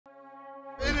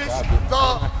finish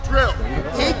the drill.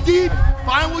 Dig deep,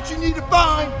 find what you need to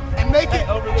find, and make it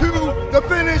to the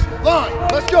finish line.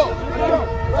 Let's go. Let's go.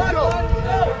 Let's go.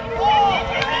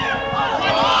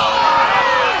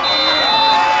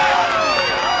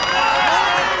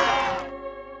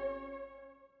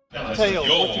 Tails,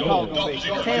 what you call it gonna be?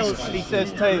 Tails, he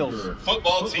says tails.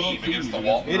 Football team against the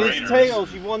Walton Raiders. It is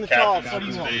tails, you won the toss, what do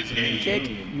you want? Kick?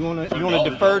 You want to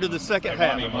defer to the second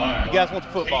half. You guys want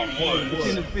the football. It's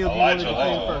in the field, you want to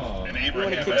defend first. You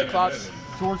want to kick the clock?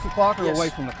 Towards the clock or away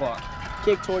from the clock?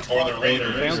 Kick towards the clock.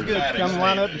 Sounds good, come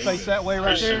line up and face that way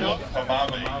right there.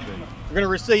 We're going to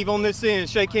receive on this end,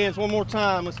 shake hands one more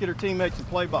time, let's get our teammates to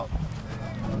play ball.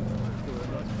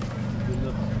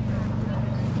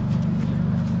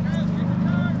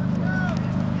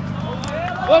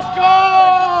 Let's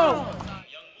go!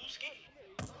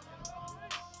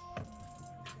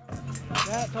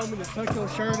 Dad told me to tuck your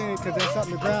shirt in because there's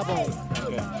something to grab on.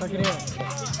 Yeah. Tuck it in.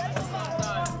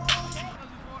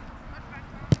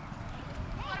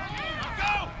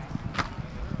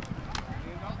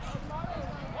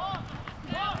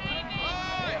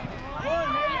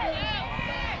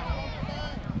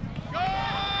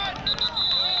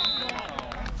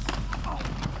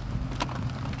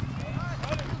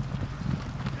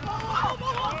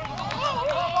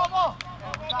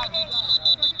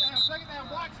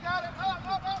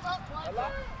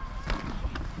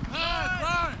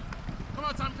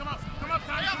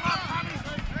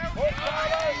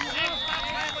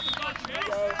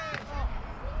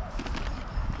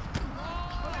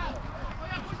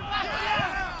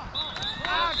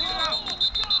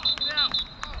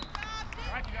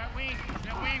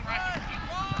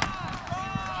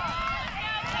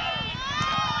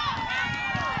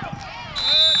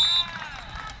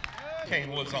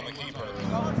 Woods on the keeper.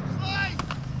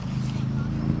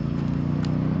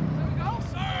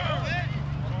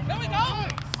 There we go.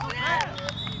 Oh, yeah.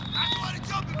 I want it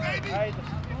jumping, baby. Hey,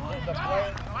 the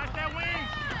play. Watch that wing.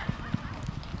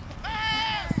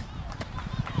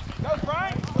 Go,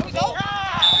 Brian. There we go.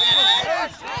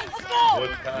 Let's go.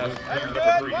 Woods pass, number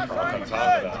 3 from the top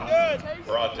of that.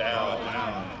 Brought down.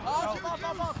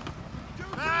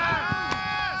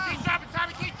 Keep dropping,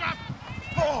 Tommy, keep dropping.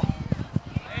 Oh.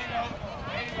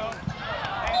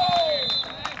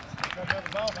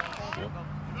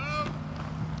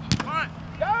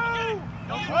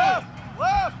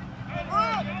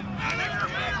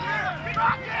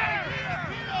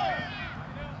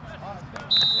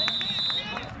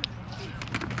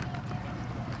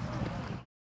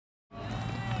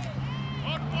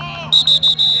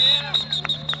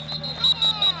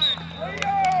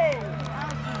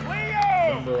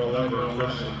 Number 11,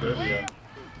 Christian Vivian.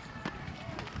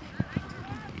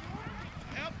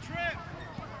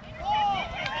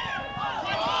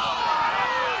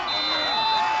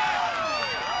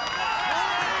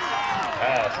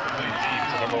 Pass complete deep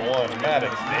to number 1,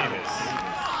 Maddox Davis.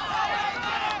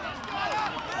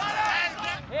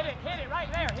 Hit it right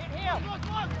there. Hit him.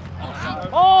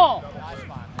 Ball.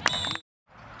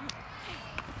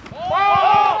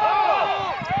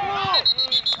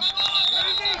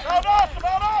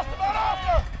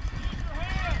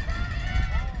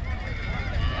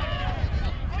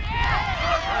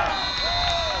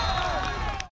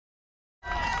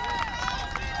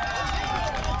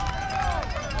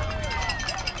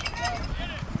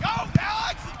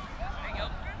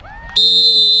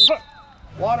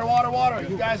 Water, water, water.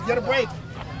 You guys get a break.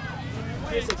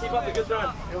 Jason, keep up the good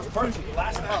run. It was perfect.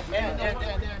 Last up. Man,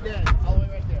 all the way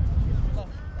right there.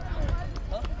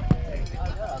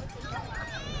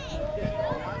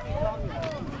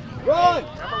 Run!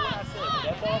 Remember what I said.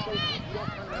 That ball goes, you don't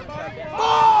turn around back down.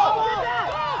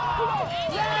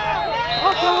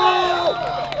 Let's go!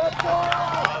 Let's go!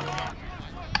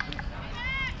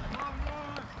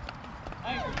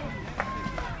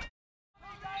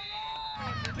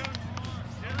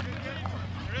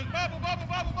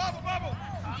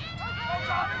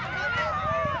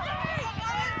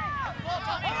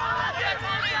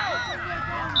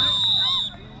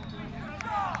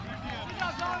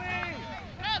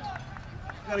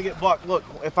 Gotta get bucked. Look,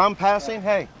 if I'm passing,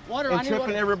 hey, and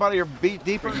tripping everybody or beat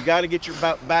deeper, you gotta get your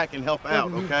back and help out,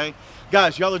 okay?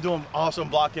 Guys, y'all are doing awesome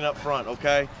blocking up front,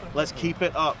 okay? Let's keep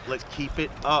it up. Let's keep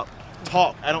it up.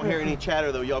 Talk. I don't hear any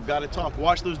chatter though. Y'all gotta talk.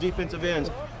 Watch those defensive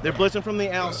ends. They're blitzing from the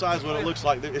outside is what it looks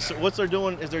like. What they're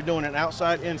doing is they're doing an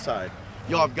outside, inside.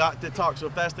 Y'all have got to talk. So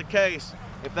if that's the case,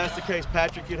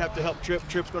 Patrick, you'd have to help Trip.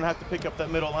 Trip's gonna have to pick up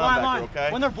that middle linebacker, okay?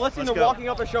 When they're blitzing, they're walking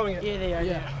up and showing it. Yeah, they are.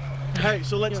 Yeah. Hey,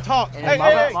 so let's talk. Hey, no.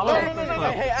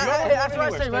 Hey, after I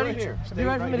say ready, be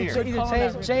ready for me to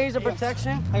either change the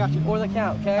protection, I got you, or the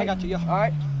count, okay? I got you, yeah. All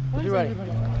right, be ready.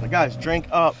 Guys, drink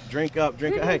up, drink up,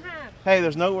 drink up. Hey,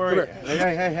 there's no worry.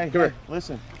 Hey,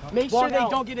 listen. Make sure they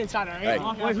don't get inside our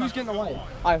area. Wait, who's getting the white?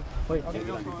 Wait.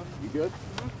 You good?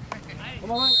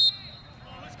 Come on.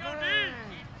 Let's go, D.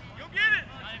 You'll get it.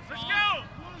 Let's go.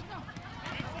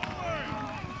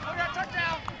 Oh, yeah,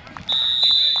 touchdown.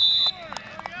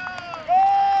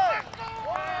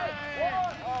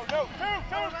 Oh, no.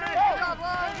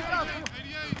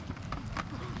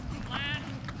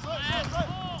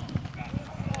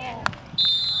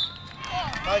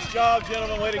 Nice job,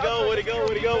 gentlemen. Way to go, way to go,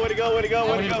 way to go, way to go, way to go, way to go. All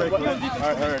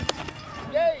right, hurry.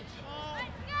 Engage.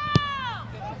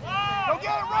 Go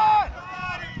get it, run.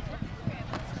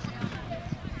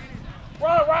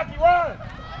 Run, Rocky, run.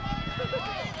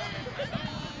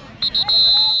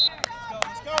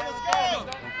 Let's go, let's go.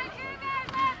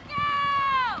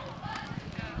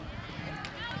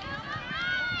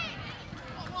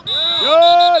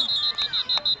 Good.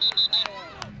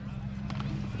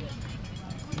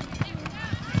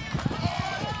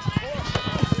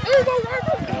 There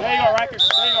you go, Riker.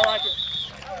 There you go, Riker.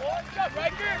 Good job,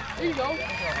 Riker. There you go.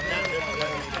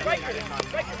 Riker.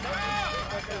 Back to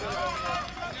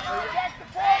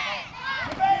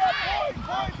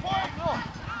point. Point.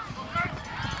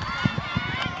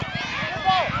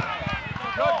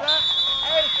 Good ball.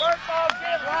 Hey, first ball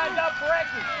get lined up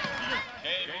correctly.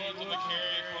 Hey, going to the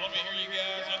carry. Let me hear you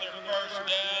guys on their first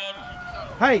down.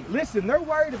 Hey, listen, they're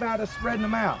worried about us spreading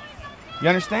them out. You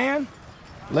understand?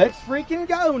 Let's freaking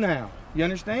go now. You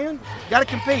understand? Gotta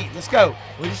compete. Let's go.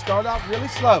 We just start off really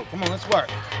slow. Come on, let's work.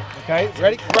 Okay,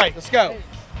 ready? Great, let's go.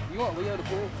 You want Leo to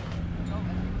pull?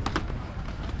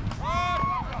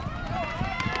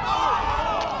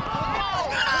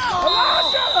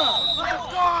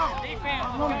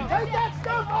 Take that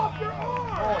stuff off your arm.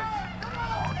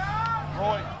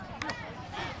 Roy.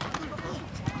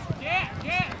 Yeah.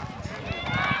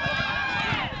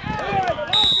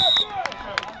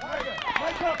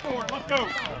 Make up for it. Let's go.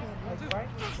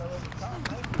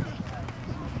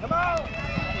 Come on.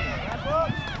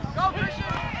 Go, Christian.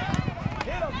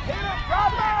 Hit him.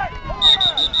 Drop back.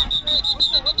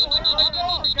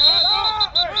 Let's go.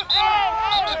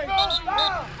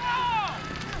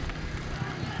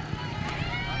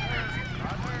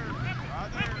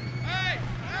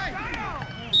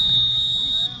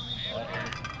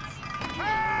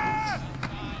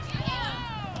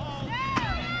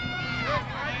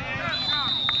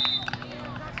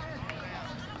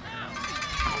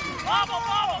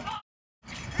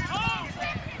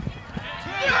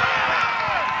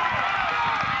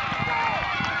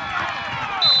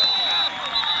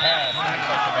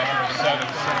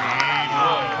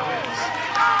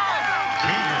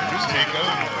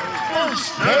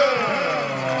 First down,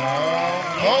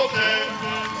 Walton.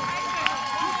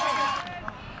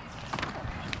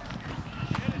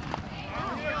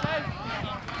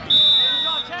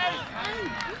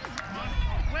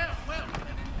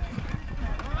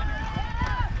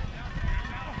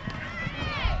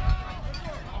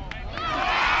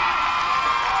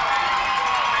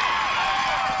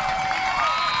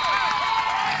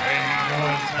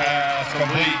 Pass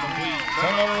complete.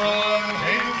 Turnover on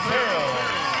Hayden Searles.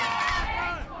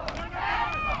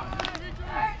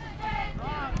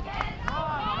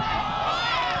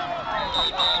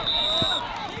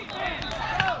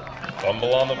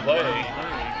 Fumble on the play.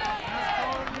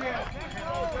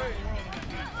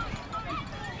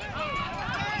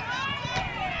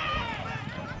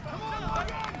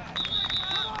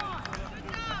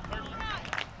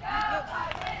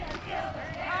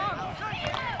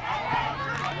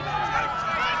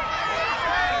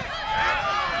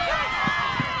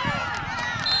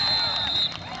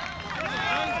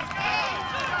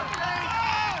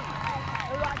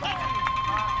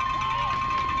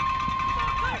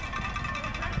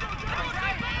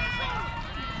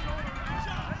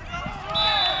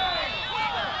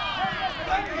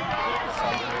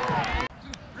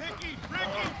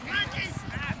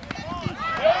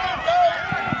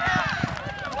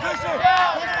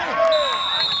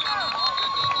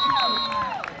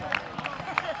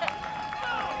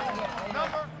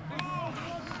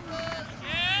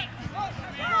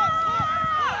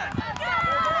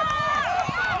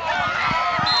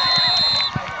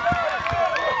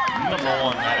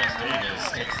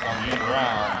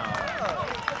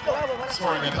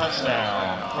 Scoring a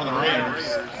touchdown for the Raiders.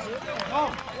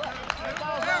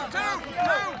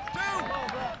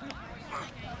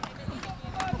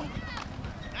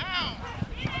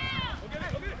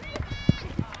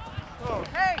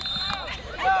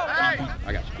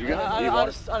 I got you. I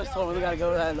just told them we gotta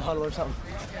go to that in the huddle or something.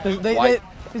 Because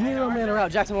neither of them ran around.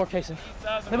 Jackson or Casey.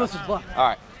 They must just block. All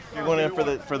right. You're going in for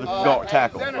the guard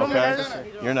tackle,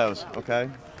 okay? Your nose, okay?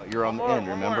 You're on the end,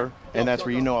 remember? And that's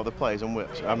where you know all the plays and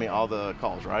whips. I mean, all the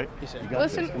calls, right?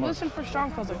 Listen for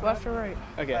strong calls, like left or right.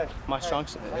 Okay. My strong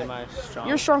side.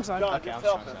 Your strong side. Okay, I'm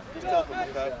strong side. Just help him,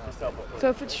 okay? Just help him. So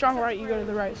if it's strong right, you go to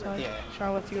the right side. Yeah.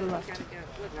 Strong left, you go to the left.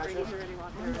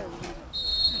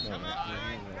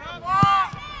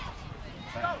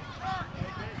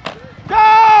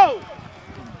 Go!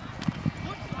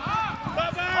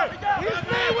 His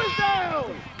knee was down!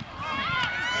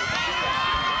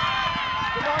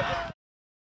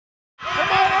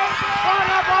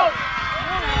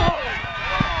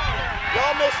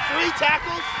 Y'all missed 3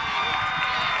 tackles.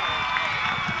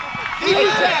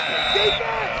 Defense!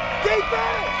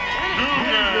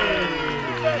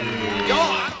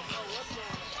 Y'all.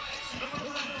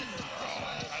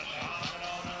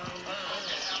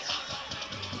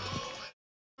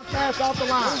 Pass off the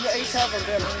line.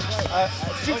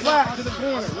 Shoot flat to the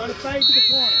corner. Run it fade to the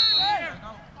corner.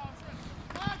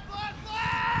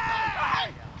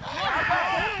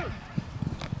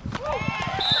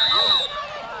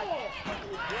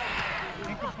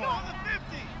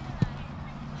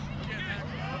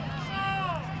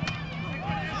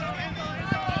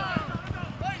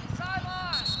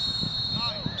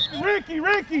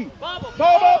 Ricky! Ball!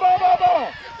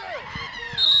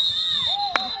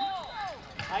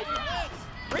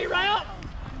 Reroute!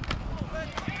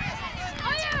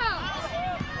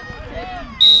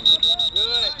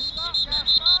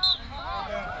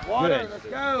 Water, let's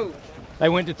go. They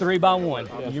went to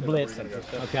 3-by-1. You're blitzing,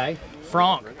 okay?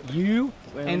 Frank, you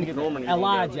and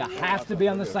Elijah have to be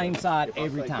on the same side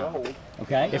every time,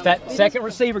 okay? If that second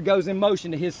receiver goes in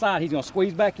motion to his side, he's going to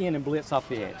squeeze back in and blitz off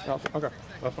the edge. Okay,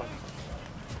 that's fine.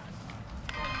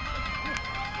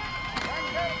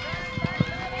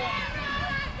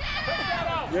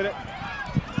 Get it.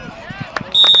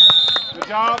 Good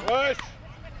job, Bush.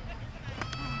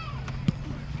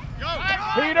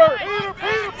 Peter.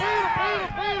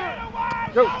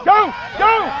 Go.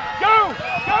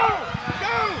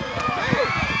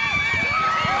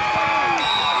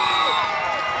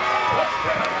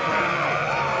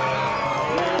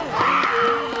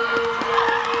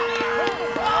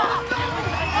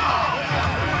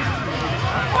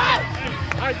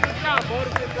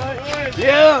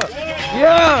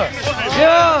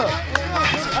 Yeah.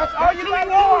 That's all you need to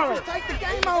just take the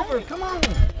game over. Come on.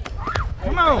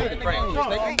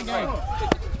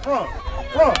 Front.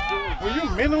 When you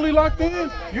mentally locked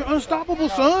in, you're unstoppable,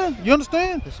 son. You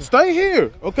understand? Stay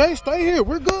here, okay? Stay here.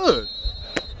 We're good.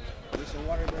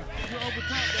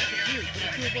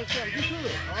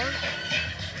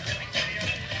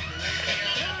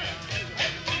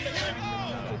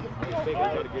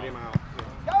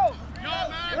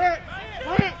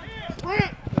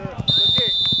 Sprint.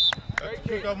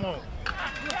 Come on.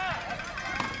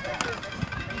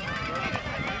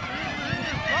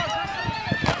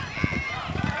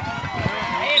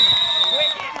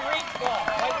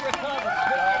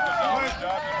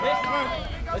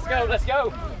 Let's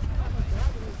go.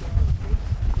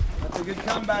 That's a good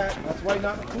comeback. That's why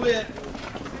not to quit.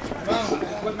 Come on,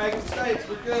 quit making mistakes.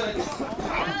 We're good.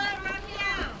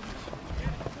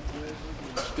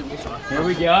 Here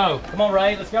we go. Come on,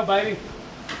 Ray. Let's go, baby.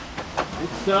 Good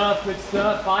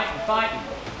stuff. Fighting.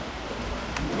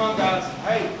 Come on, guys.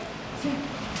 Hey,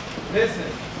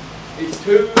 listen. It's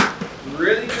 2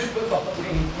 really good football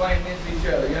teams playing against each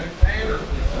other. You understand?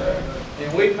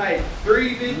 And we made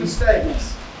 3 big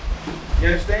mistakes. You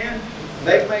understand?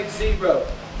 They made 0.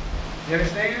 You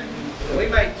understand? So we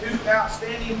made 2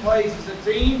 outstanding plays as a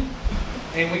team,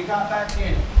 and we got back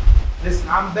in it. Listen,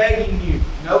 I'm begging you,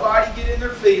 nobody get in their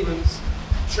feelings.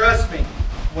 Trust me,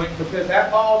 because that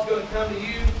ball is going to come to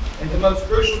you at the most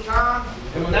crucial time,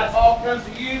 and when that ball comes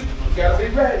to you, you got to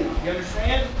be ready. You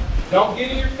understand? Don't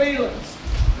get in your feelings.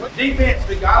 Defense,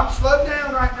 we got them slowed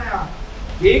down right now.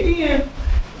 Dig in,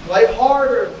 play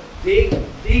harder, dig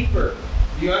deeper.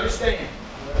 Do you understand?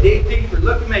 Dig deeper.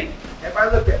 Look at me.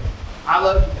 Everybody look at me. I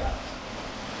love you guys.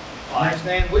 I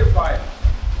understand? We're fighting.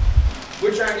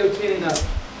 We're trying to go 10-0.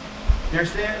 You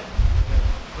understand?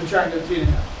 We're trying to go 10-0.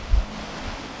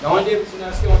 The only difference in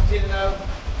us going 10-0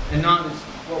 and not is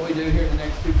what we do here in the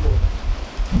next 2 quarters.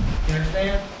 You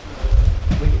understand?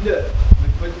 We can do it. We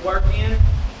put the work in.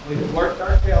 We've worked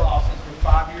our tail off since we're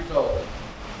 5 years old.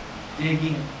 Dig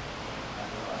in.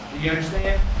 Do you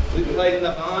understand? We've played in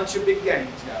a bunch of big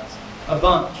games, guys. A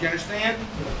bunch. You understand?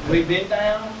 We've been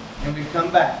down and we've come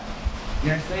back.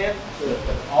 You understand?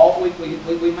 All week we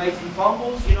made some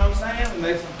fumbles, you know what I'm saying? We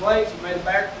made some plays, we made a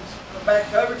back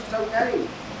coverage, it's okay.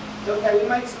 It's okay, we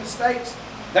made some mistakes.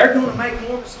 They're going to make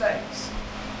more mistakes.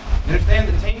 You You understand?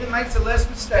 The team that makes the less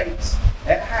mistakes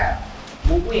at half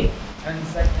will win in the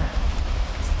second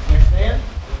half. You understand?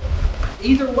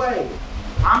 Either way,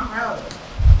 I'm proud of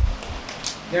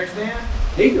it. You understand?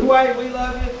 Either way, we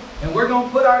love you, and we're going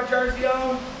to put our jersey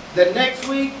on the next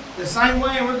week the same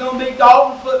way, and we're going to be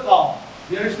Dalton football.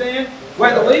 You understand?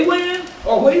 Whether we win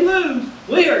or we lose,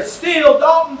 we are still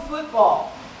Dalton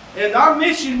football. And our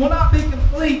mission will not be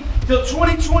complete till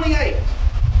 2028.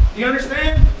 You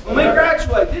understand? When we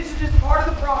graduate, this is just part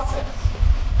of the process.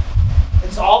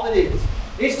 It's all it is.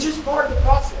 It's just part of the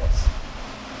process.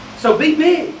 So be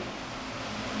big.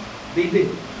 Be big.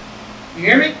 You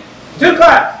hear me? 2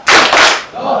 claps.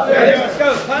 Let's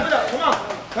go. Climb it up. Come on.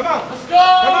 Come on. Let's go.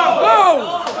 Come on.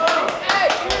 Go. Hey,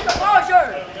 give me the buzzer.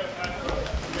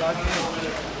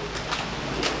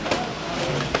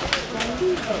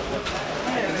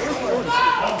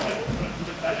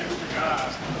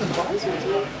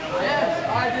 Yes,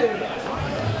 I do.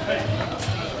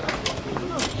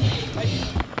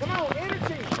 Come on,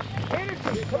 energy.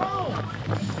 Energy. Come on.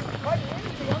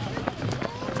 Energy.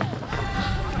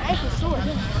 Ankle sore.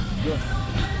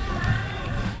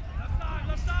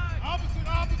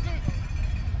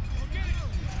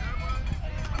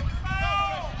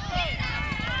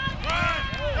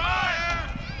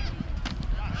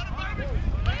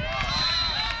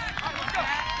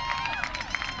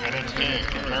 And it's kick,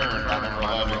 returned by number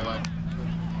 11.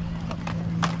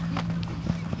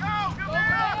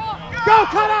 Go,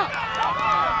 cut up!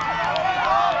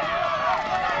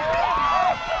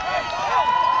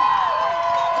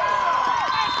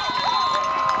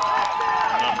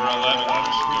 Number 11,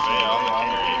 Chevelle,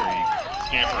 carry.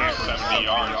 Scampers 70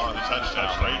 yards for the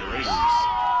touchdown, Raiders.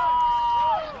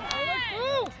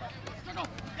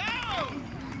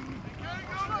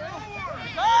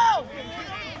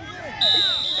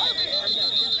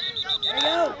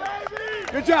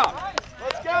 Good job.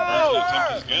 Let's First go.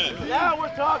 attempt is good. Now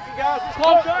we're talking, guys. Let's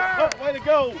go. Way to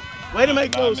go. Way to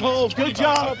make those holes. Good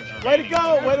job. Way to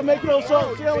go. Way to make those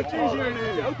holes. See how much easier it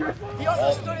is.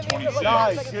 Walton 26.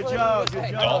 Nice. Good job.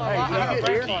 Good job. Dalton Hey, when you get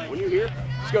here, 13. When you're here,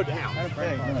 just go down.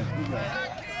 hey, nice. Good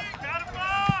job.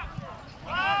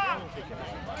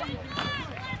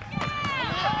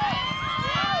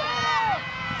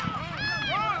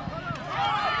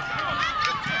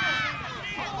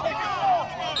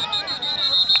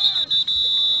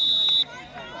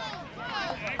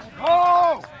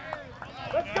 Oh!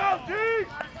 Let's go, G!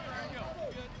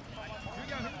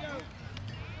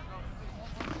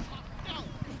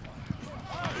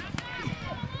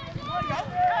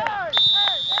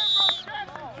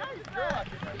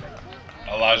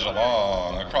 Elijah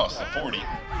Long across the 40.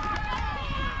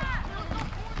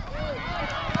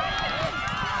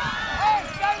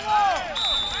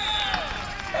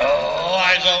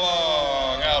 Elijah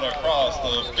Long out across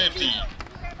the 50.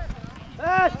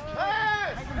 Pass!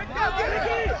 Go, get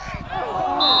it!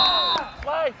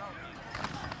 Play!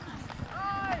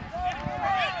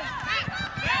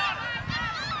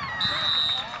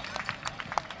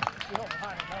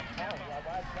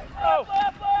 Oh!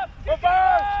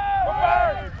 Reverse!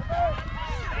 Reverse!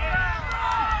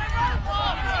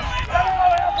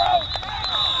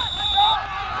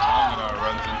 Tongana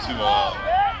runs into a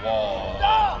wall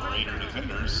of Raider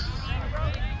defenders.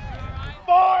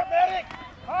 Four, medic!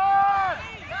 Hard!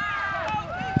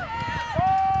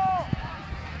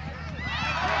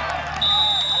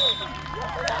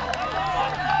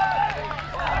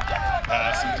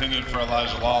 Pass intended for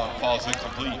Elijah Long falls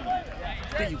incomplete.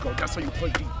 There you go. That's how you play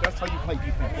defense. That's how you play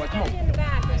defense. Boy, come on.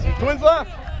 Twins left.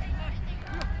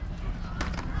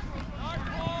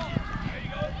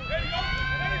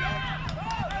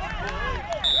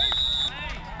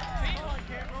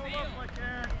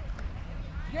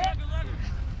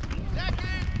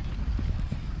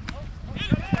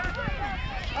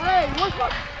 Hey, what's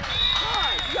up?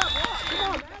 You got block. Come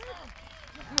on, man.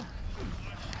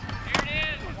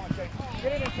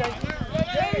 Get in there, Chase.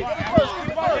 Get in first.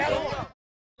 Get first.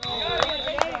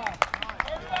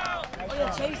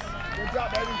 Chase. Good job,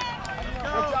 baby.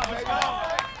 Good job, baby.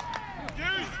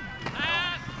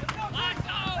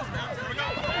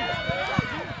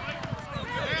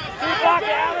 Keep blocking,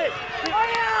 Alex.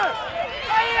 Fire!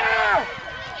 Fire!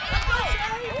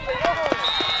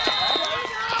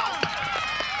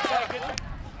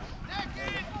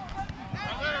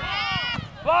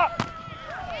 Block!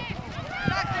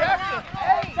 Jackson!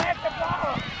 Hey! Sack the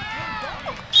ball!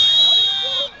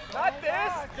 Not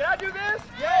this! Did I do this?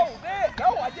 No, this!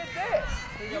 No, I did this!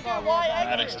 You did wide angle.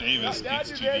 Maddox Davis Did I gets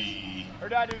do to this? the Or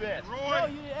did I do this? No,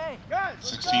 you did. Hey, guys!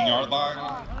 16-yard line. Come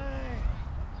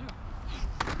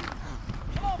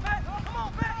on, Matt! Come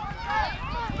on, Matt!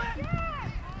 Come on, Matt!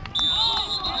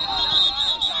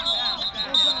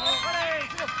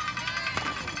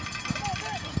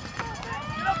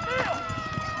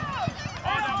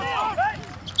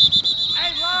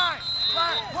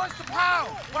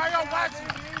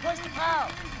 Push the power.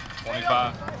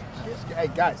 25. Hey,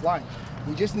 guys, line.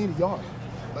 We just need a yard.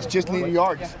 Let's just need a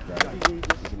yard.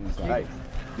 Hey,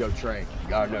 go Trey.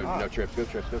 No trips. Go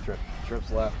trips.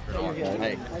 Trips left.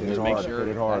 Hey, just make sure. Hit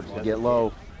it hard. Get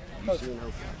low.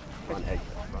 Run, hey,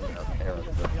 run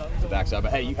the backside.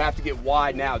 But hey, you have to get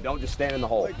wide now. Don't just stand in the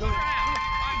hole.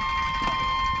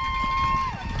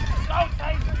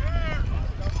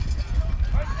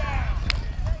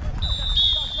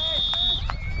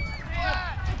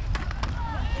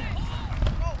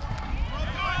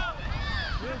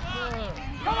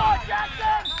 Come on,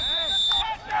 Jackson!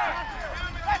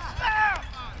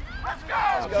 Let's go!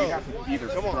 You have to either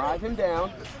drive him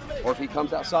down, or if he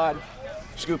comes outside,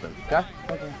 scoop him, okay?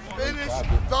 Finish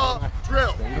the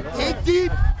drill. Dig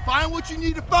deep, find what you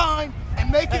need to find, and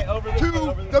make it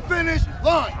to the finish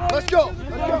line. Let's go.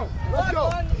 Let's go.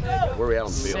 Where are we at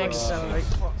on the field? 6, 7, 8.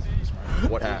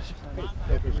 What hash?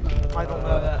 I don't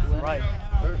know that. Right.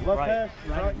 Left hash.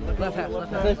 Left half.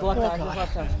 Left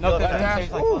hash. No, left hash.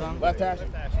 Left hash.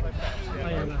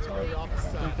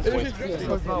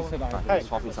 Hey,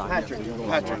 Patrick,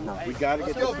 we got to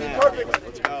get this. Be perfect.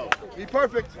 Let's go. Be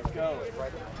perfect. Let's go.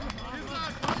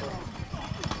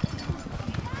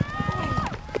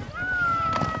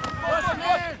 Press him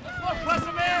in. Press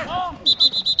him in.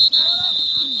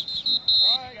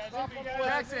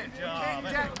 Jackson.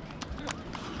 Jackson.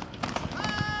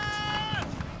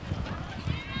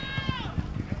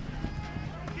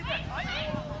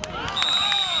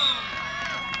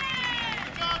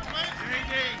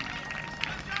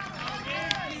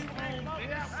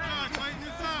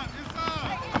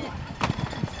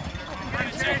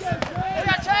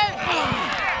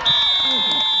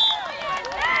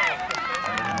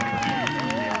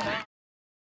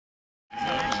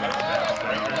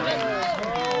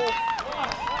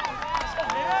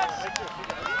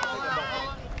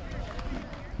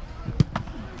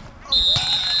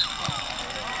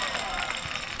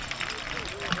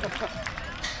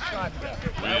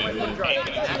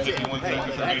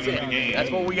 That's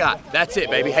what we got. That's it,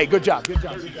 baby. Hey, good job. Good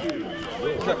job.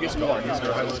 Get scored.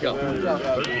 Let's go. Good job.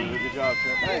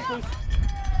 Hey.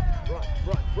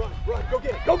 Run. Go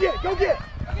get it. Go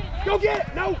get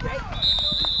it. No.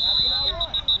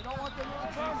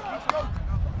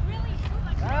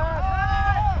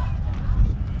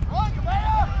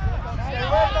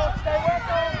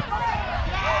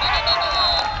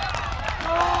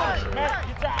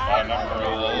 By number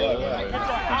 11.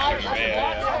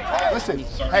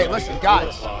 Listen,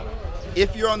 guys.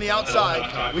 If you're on the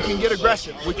outside, we can get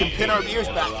aggressive. We can pin our ears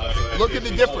back. Look at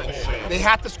the difference. They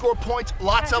have to score points,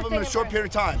 lots of them in a short period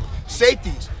of time.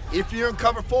 Safeties, if you're in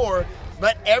cover 4,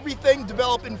 let everything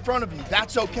develop in front of you.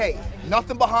 That's okay.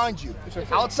 Nothing behind you.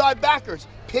 Outside backers,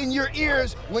 pin your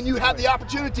ears when you have the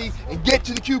opportunity and get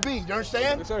to the QB. You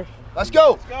understand? Yes, sir. Let's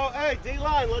go. Let's go. Hey,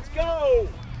 D-line, let's go.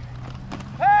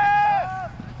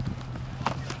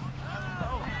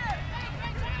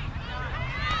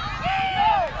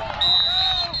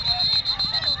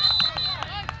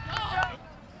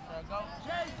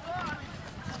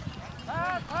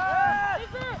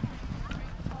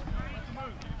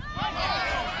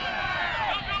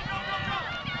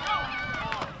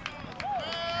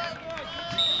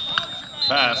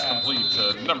 Pass complete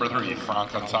to number 3, Frank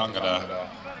Tangana.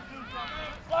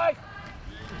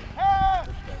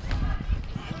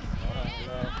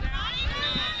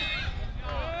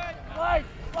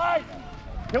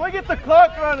 Can we get the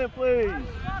clock running, please?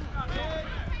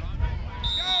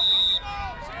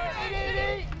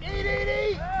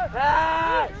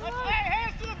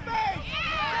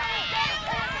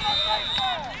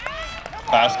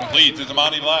 Pass complete to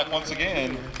Damani Black once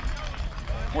again.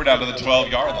 We're down to the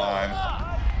 12-yard line.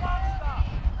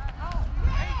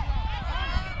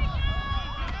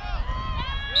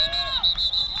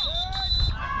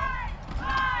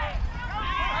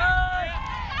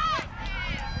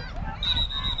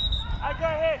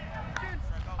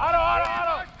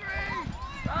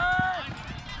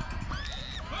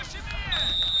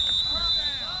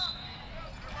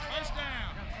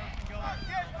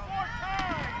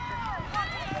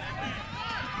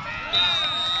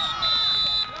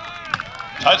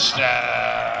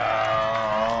 Touchdown,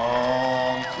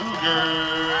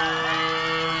 Cougars.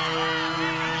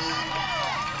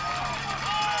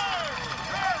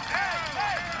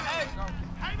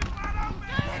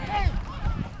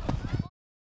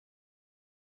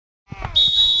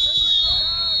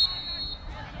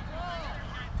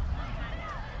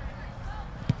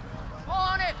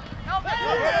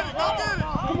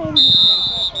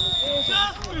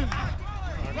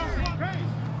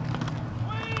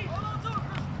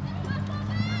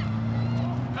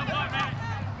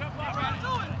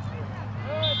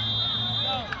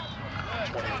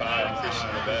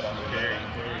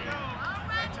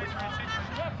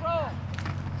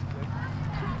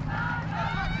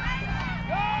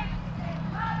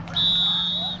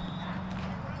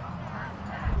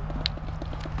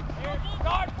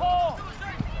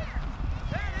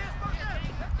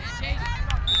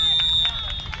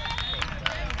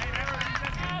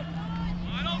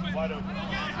 Don't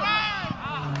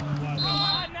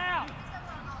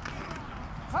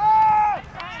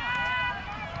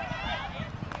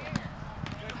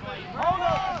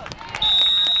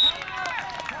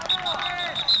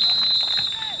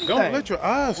let your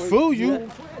eyes fool you.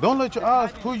 Don't let your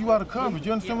eyes pull you out of coverage.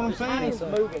 You understand what I'm saying?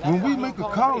 When we make a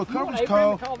call, a coverage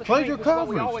call, play your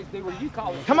coverage.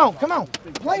 Come on, come on.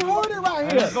 Play harder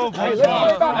right here. Let's go, Hey, boys.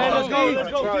 let's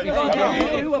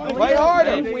go. Play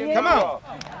harder. Come on.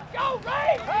 Go,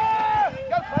 Ray!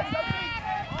 Go,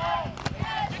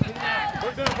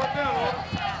 Put down.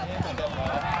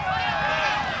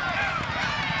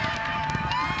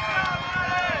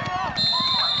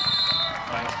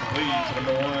 Pass complete to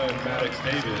number 1, Maddox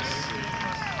Davis.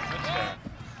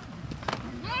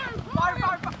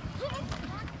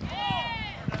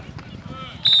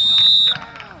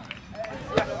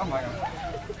 Oh my God.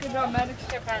 Good job, Maddox.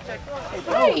 Hey, Patrick.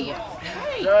 Hey.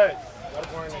 Good.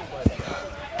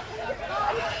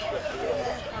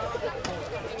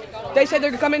 They said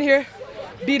they're gonna come in here,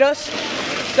 beat us.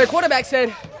 Their quarterback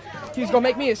said he was gonna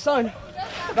make me his son.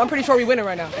 But I'm pretty sure we winning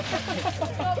right now.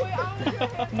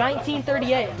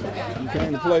 1938. You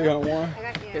came to play, huh, Warren?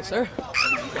 Yes, sir.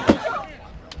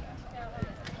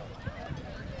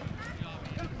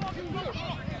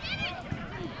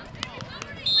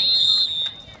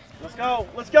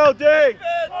 Let's go, D. Go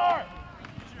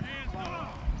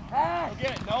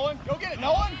get it, Nolan. Go get it,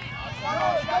 Nolan.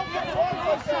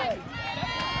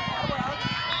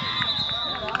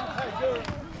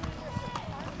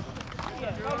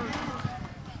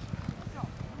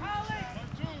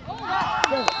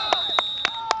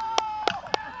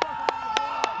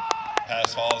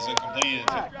 Pass falls incomplete.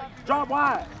 Drop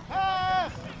wide.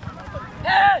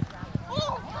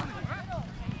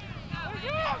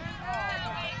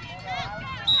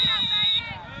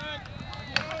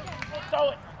 Throw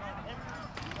it.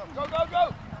 Go, go,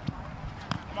 go.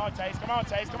 Come on, Chase. Come on,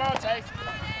 Chase. Come on, Chase.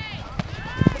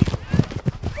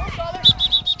 Go, Father.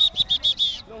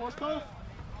 No horse puff?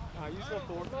 Nah, you still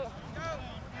forward.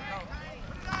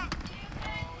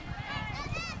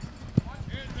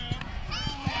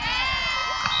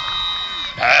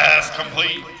 Pass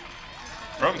complete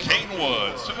from Caden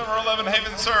Woods to number 11,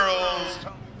 Haven Searles.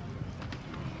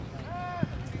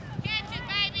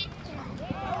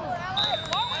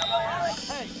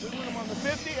 Hey, we win them on the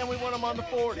 50 and we win them on the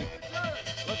 40.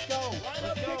 Let's go.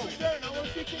 Let's go.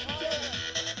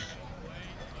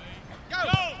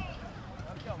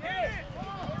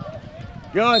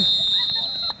 Good.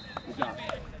 Good job.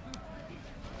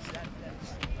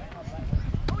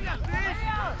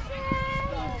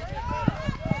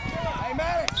 Hey,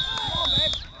 Maddox.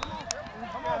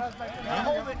 Come on,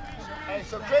 hold it. Hey,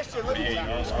 so Christian, look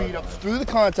at speed up through the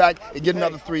contact and get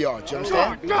another 3 yards. You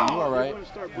understand? You all right?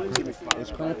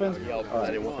 It's cramping?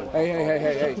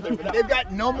 Hey. They've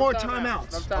got no more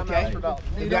timeouts, okay?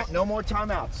 They've got no more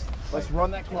timeouts. Let's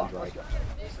run that clock. Let's go.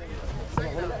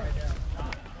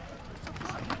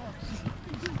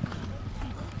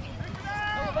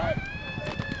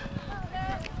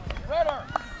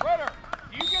 Ritter,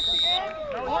 you get the end.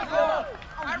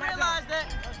 I realized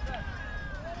it.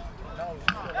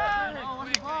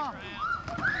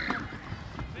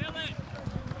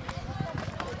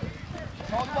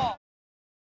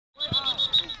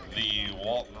 The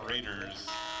Walton Raiders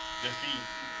defeat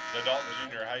the Dalton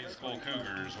Junior High School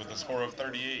Cougars with a score of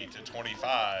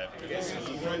 38-25. This is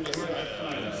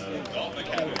Dalton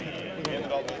Academy and the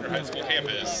Dalton Junior High School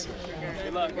campus.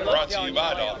 Brought to you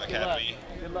by Dalton Academy.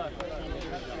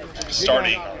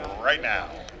 Starting right now.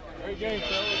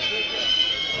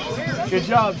 Good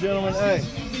job, gentlemen. Hey.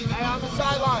 Hey, on the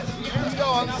sideline. Let's go,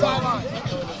 on the sideline.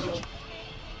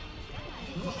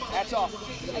 That's off.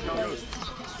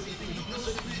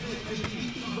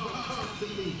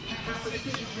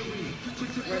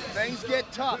 When things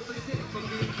get tough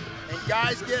and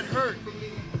guys get hurt,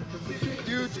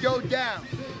 dudes go down,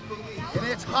 and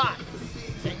it's hot,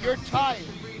 and you're tired,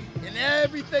 and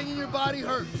everything in your body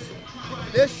hurts,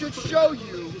 this should show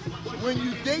you when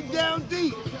you dig down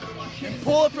deep and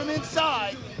pull it from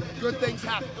inside, good things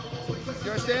happen.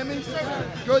 You understand me?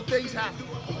 Good things happen.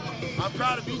 I'm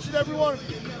proud of each and every one of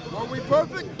you. Are we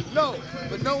perfect? No,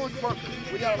 but no one's perfect.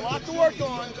 We got a lot to work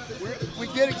on. We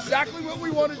did exactly what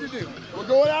we wanted to do. We're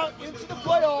going out into the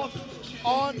playoffs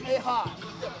on a high.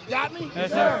 You got me?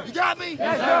 Yes, sir. You got me?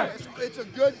 Yes, sir. It's a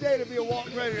good day to be a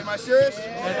Walton Raider. Am I serious?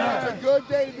 Yes, sir. It's a good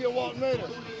day to be a Walton Raider.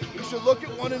 You should look at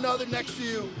one another next to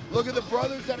you. Look at the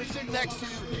brothers that are sitting next to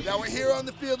you, that were here on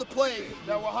the field of play,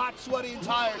 that were hot, sweaty, and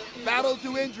tired, battled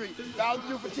through injury, battled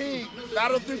through fatigue,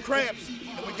 battled through cramps,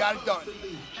 and we got it done.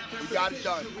 We got it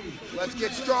done. Let's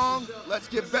get strong. Let's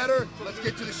get better. Let's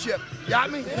get to the ship.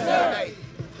 Got me? Hey,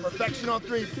 perfection on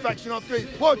three. Perfection on three.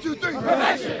 1, 2, 3.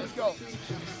 Perfection. Let's go.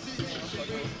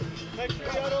 Make sure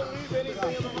y'all don't leave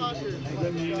anything in the locker.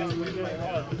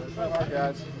 All right,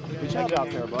 guys. Good job out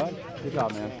there, bud. Good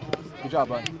job, man. Good job,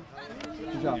 bud.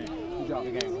 Good job. Good job.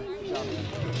 Good game. Good job, man.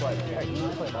 Good play. Hey,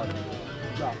 good play, bud.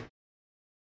 Good job.